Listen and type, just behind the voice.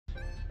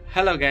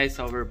Hello guys,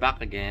 so we're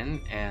back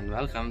again and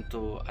welcome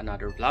to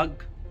another vlog.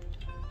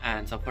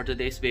 And so for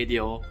today's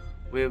video,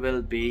 we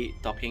will be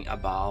talking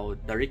about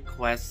the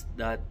request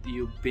that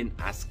you've been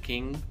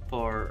asking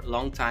for a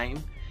long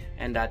time,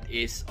 and that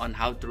is on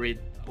how to read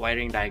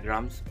wiring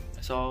diagrams.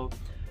 So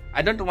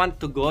I don't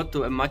want to go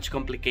to a much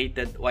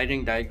complicated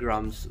wiring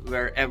diagrams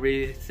where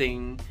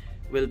everything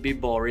will be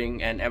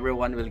boring and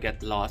everyone will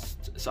get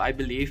lost. So I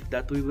believe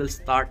that we will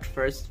start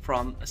first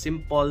from a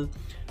simple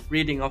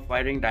reading of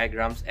wiring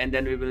diagrams, and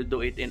then we will do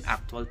it in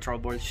actual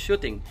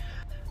troubleshooting.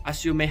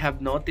 As you may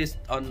have noticed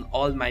on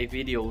all my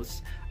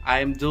videos,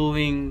 I'm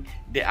doing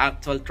the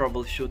actual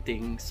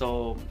troubleshooting.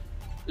 So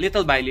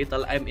little by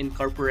little, I'm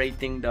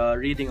incorporating the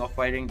reading of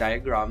wiring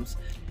diagrams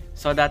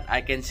so that I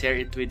can share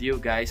it with you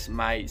guys,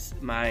 my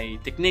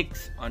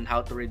techniques on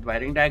how to read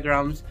wiring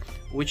diagrams,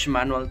 which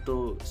manual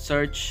to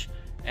search,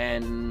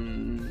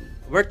 and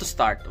where to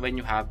start when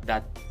you have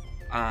that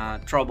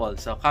trouble.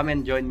 So come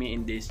and join me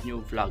in this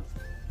new vlog.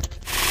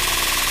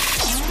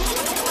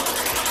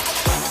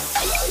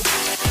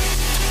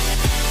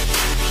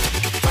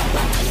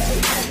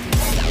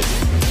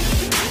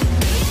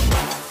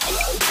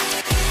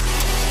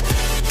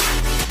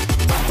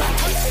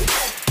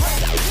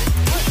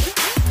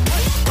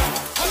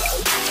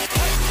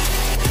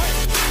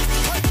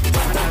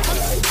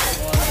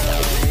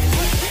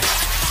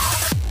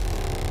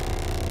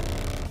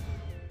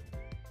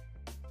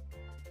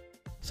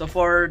 So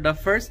for the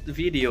first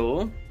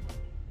video,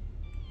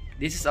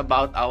 this is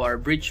about our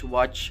bridge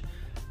watch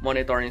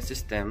monitoring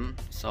system.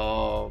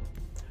 So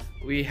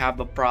we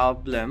have a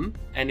problem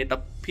and it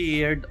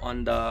appeared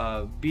on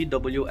the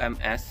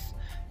BWMS,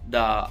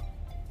 the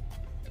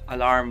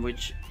alarm,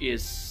 which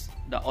is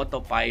the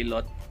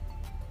autopilot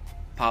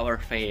power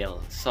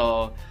fail.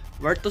 So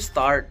where to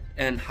start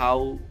and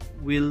how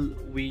will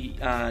we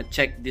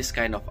check this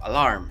kind of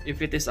alarm?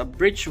 If it is a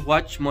bridge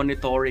watch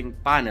monitoring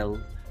panel,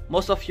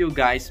 most of you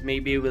guys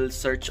maybe will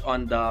search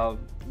on the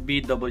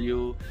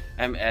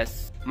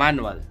BWMS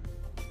manual,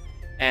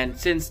 and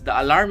since the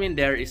alarm in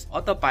there is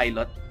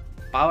autopilot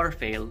power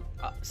fail,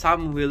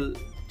 some will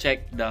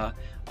check the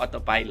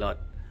autopilot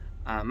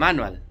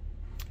manual.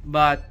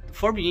 But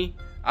for me,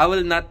 I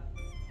will not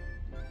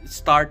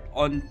start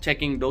on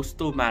checking those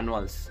two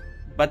manuals,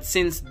 but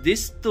since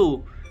these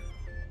two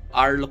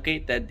are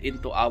located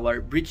into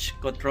our bridge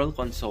control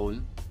console,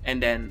 and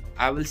then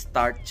I will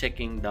start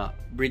checking the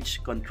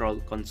bridge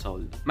control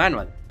console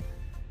manual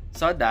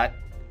so that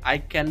I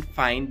can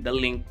find the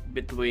link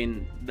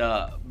between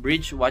the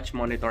bridge watch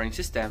monitoring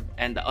system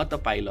and the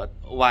autopilot,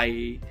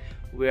 why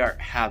we are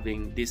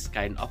having this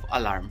kind of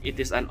alarm. It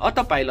is an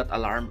autopilot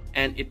alarm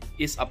and it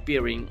is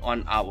appearing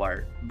on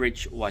our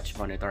bridge watch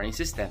monitoring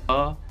system.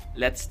 So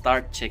let's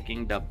start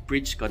checking the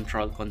bridge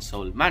control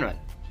console manual.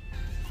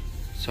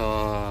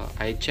 So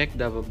I checked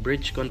the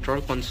bridge control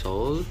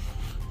console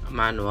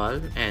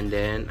manual, and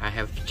then I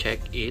have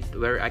checked it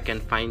where I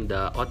can find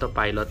the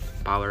autopilot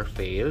power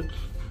fail,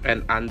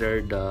 and under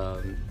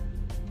the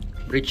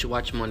bridge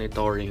watch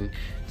monitoring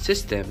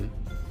system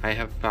I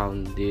have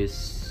found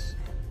this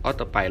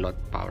autopilot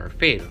power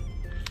fail.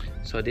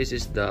 So this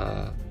is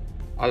the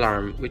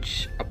alarm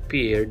which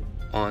appeared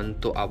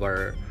onto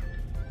our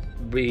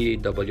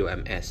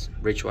BWMS,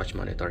 bridge watch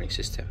monitoring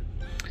system,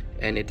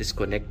 and it is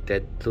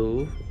connected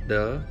to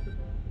the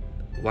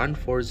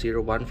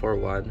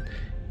 140141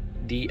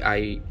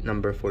 DI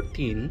number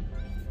 14,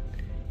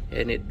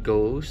 and it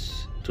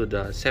goes to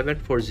the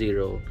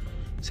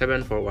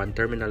 740-741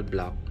 terminal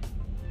block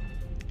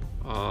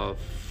of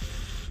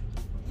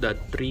the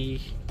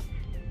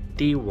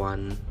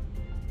 3T1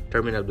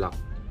 terminal block,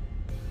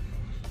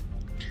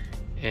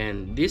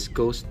 and this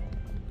goes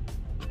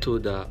to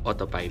the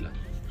autopilot.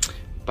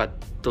 But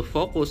to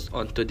focus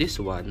onto this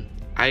one,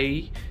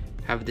 I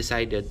have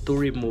decided to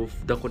remove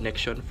the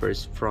connection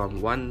first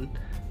from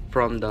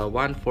the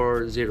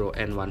 140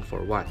 and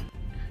 141.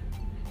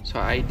 So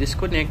I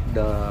disconnect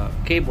the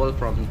cable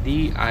from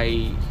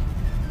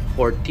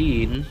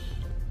DI14,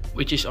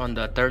 which is on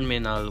the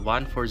terminal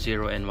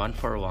 140 and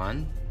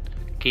 141,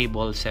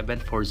 cable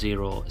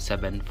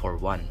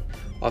 740-741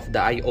 of the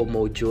IO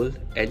module,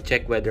 and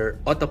check whether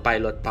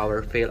autopilot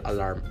power fail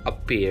alarm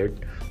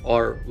appeared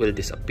or will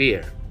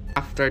disappear.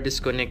 After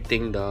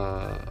disconnecting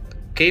the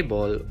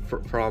cable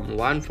from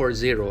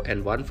 140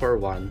 and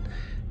 141,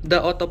 the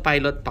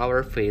autopilot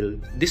power fail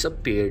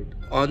disappeared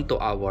onto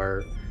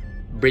our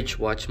bridge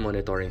watch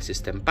monitoring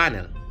system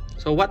panel.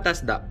 So what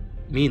does that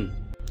mean?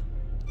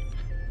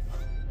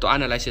 To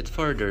analyze it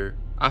further,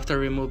 after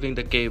removing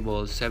the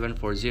cables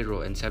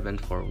 740 and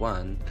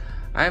 741,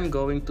 I am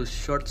going to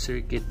short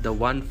circuit the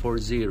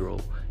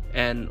 140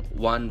 and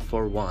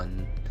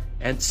 141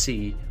 and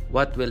see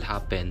what will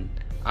happen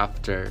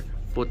after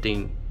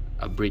putting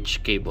a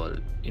bridge cable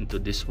into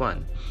this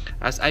one,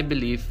 as I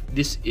believe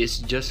this is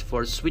just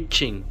for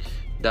switching.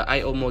 The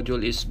IO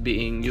module is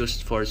being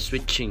used for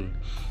switching,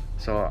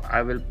 so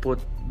I will put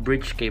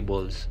bridge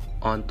cables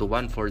onto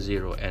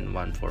 140 and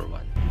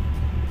 141.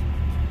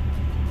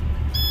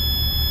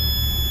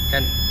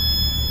 And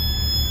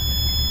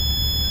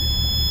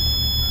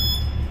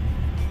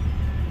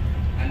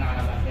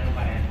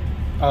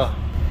Oh.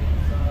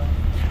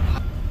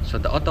 So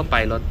the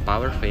autopilot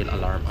power fail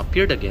alarm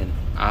appeared again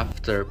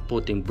after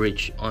putting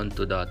bridge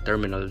onto the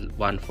terminal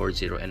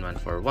 140 and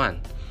 141.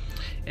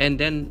 And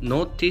then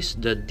notice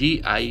the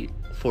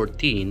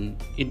DI14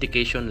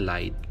 indication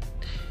light,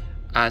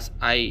 as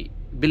I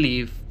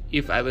believe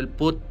if I will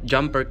put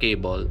jumper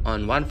cable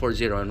on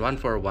 140 and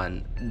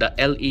 141, the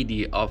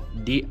LED of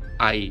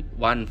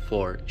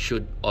DI14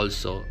 should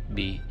also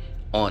be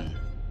on.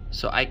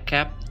 So I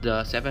kept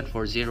the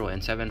 740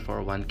 and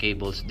 741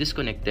 cables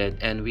disconnected,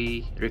 and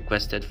we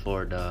requested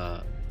for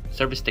the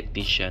service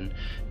technician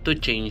to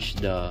change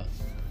the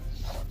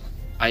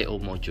IO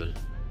module.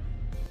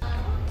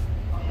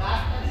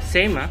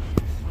 Same, huh?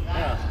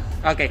 Yeah.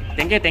 Okay,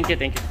 thank you.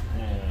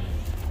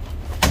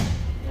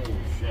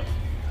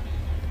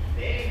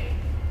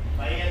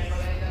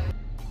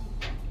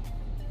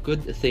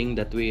 Good thing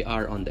that we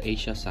are on the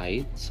Asia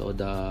side, so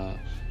the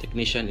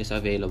technician is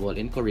available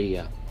in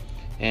Korea,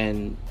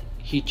 and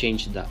he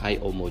changed the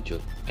IO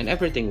module and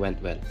everything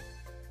went well.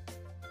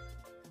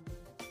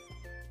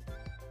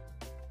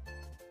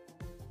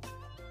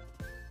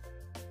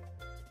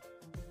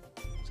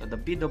 So the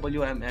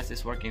BWMS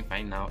is working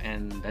fine now,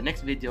 and the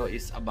next video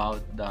is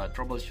about the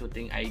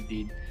troubleshooting I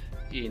did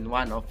in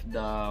one of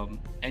the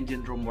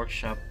engine room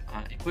workshop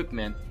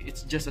equipment.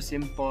 It's just a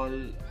simple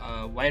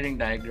wiring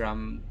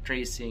diagram,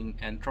 tracing,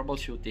 and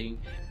troubleshooting.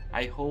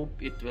 I hope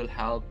it will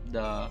help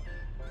the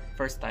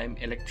first-time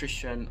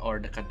electrician or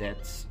the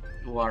cadets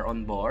who are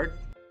on board.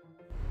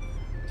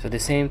 So the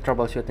same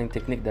troubleshooting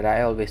technique that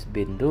I always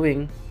been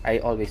doing, I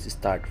always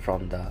start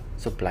from the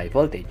supply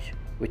voltage,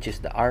 which is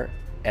the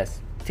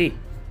RST.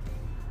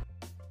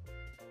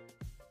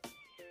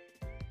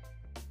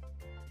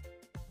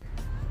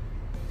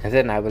 And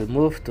then I will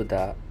move to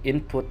the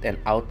input and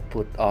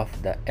output of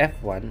the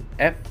F1,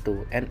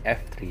 F2, and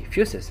F3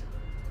 fuses.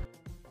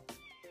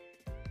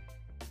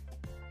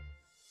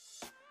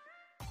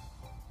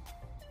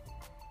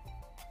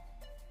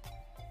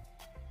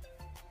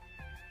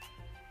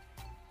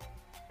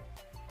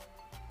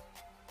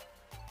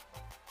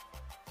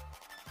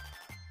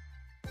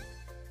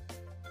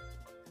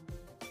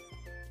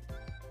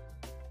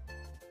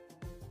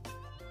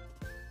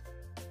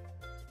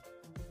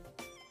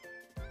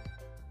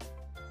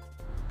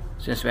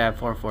 Since we have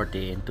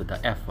 440 into the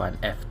F1,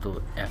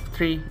 F2,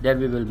 F3, then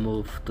we will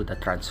move to the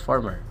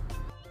transformer.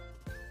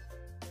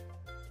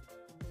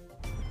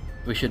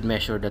 We should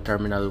measure the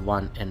terminal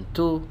 1 and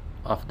 2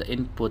 of the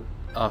input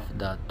of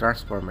the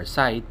transformer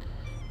side,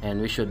 and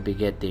we should be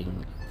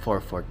getting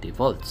 440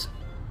 volts.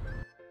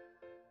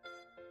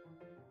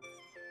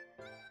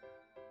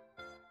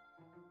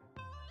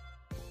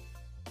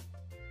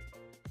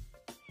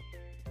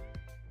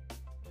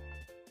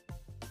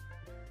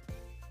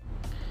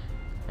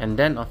 And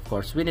then of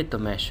course we need to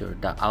measure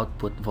the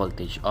output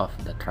voltage of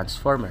the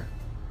transformer,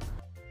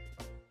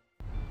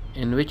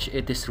 in which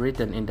it is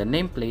written in the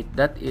nameplate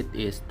that it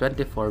is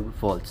 24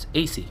 volts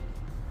AC.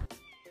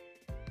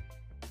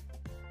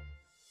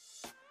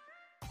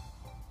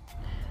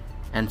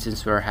 And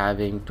since we're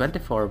having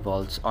 24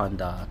 volts on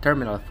the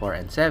terminal 4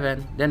 and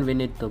 7, then we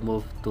need to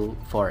move to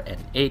 4 and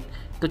 8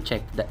 to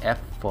check the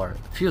F4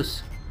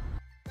 fuse.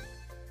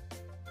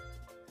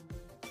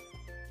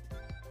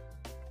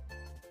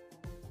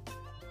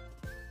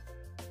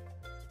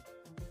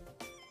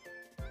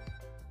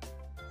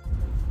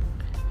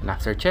 And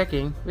after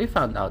checking, we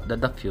found out that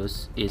the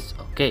fuse is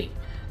okay.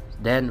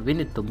 Then we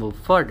need to move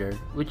further,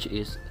 which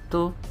is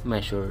to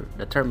measure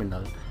the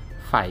terminal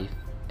 5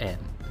 and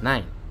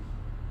 9.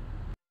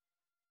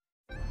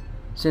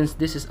 Since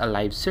this is a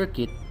live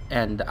circuit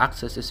and the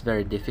access is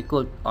very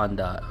difficult on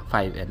the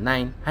 5 and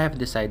 9, I have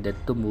decided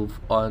to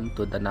move on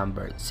to the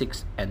number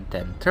 6 and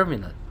 10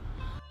 terminal,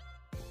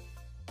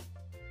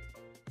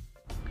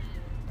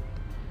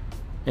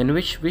 in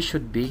which we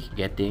should be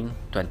getting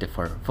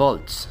 24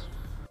 volts.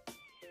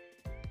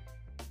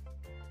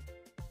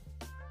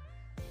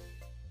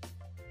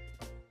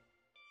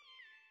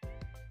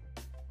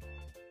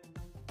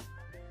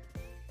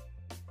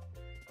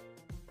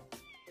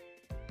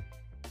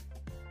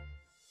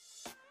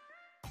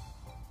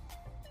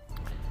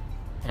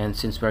 And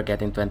since we're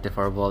getting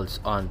 24 volts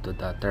onto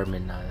the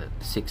terminal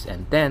 6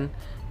 and 10,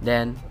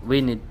 then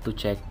we need to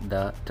check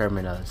the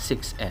terminal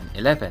 6 and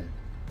 11.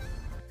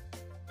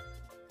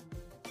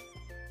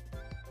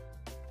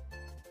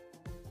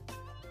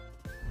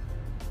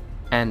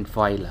 And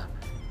voila,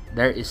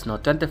 there is no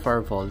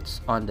 24 volts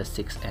on the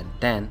 6 and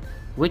 10,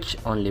 which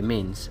only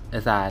means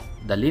that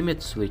the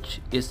limit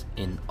switch is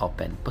in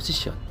open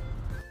position.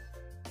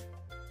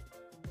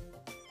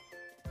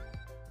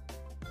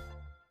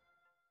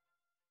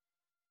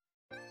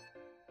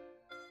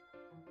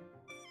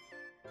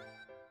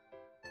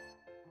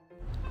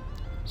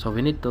 So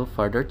we need to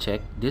further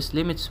check this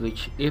limit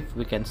switch if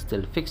we can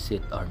still fix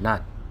it or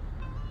not.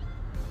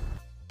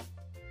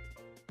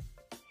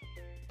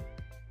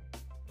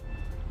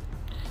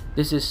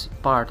 This is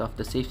part of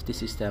the safety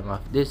system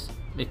of this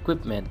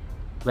equipment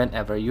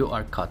whenever you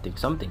are cutting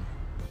something.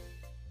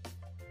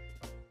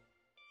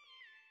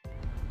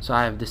 So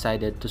I have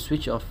decided to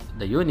switch off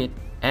the unit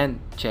and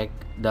check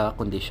the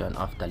condition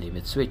of the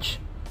limit switch.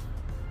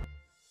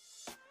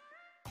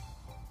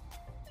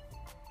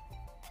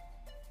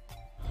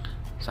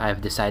 So I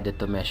have decided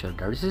to measure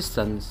the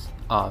resistance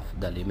of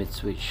the limit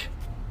switch.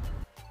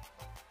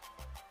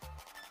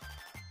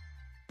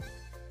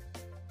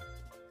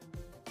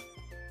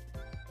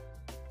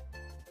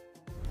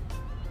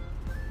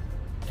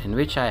 In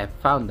which I have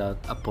found out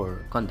a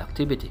poor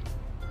conductivity.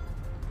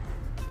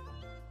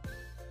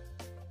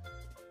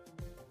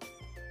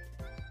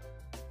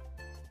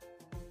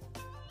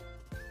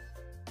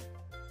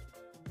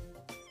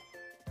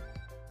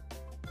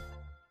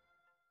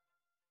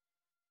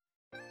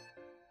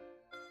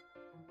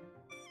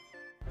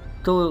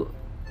 To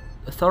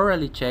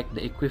thoroughly check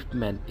the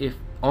equipment if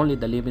only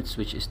the limit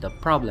switch is the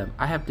problem,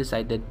 I have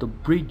decided to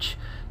bridge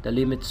the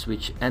limit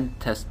switch and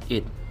test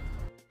it.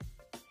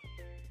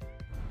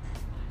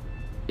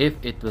 If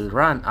it will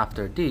run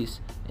after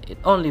this, it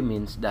only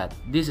means that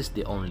this is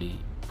the only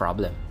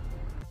problem.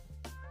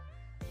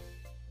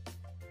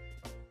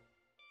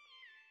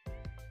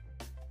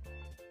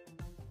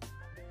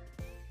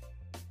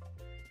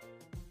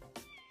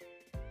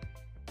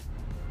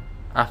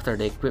 After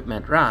the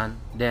equipment run,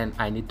 then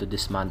I need to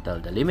dismantle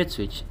the limit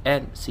switch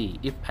and see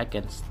if I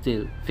can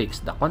still fix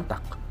the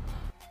contact.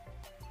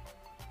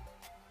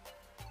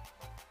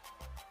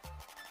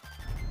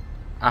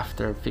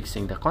 After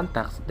fixing the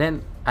contacts,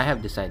 then I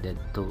have decided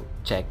to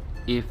check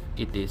if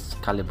it is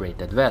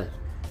calibrated well.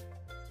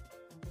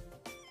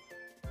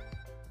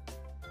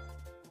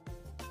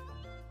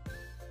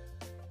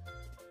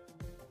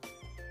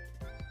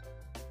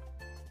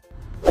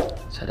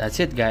 So that's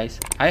it guys.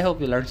 I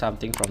hope you learned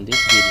something from this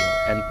video,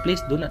 and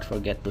please do not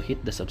forget to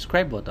hit the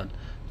subscribe button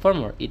for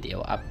more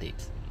ETO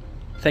updates.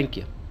 Thank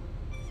you.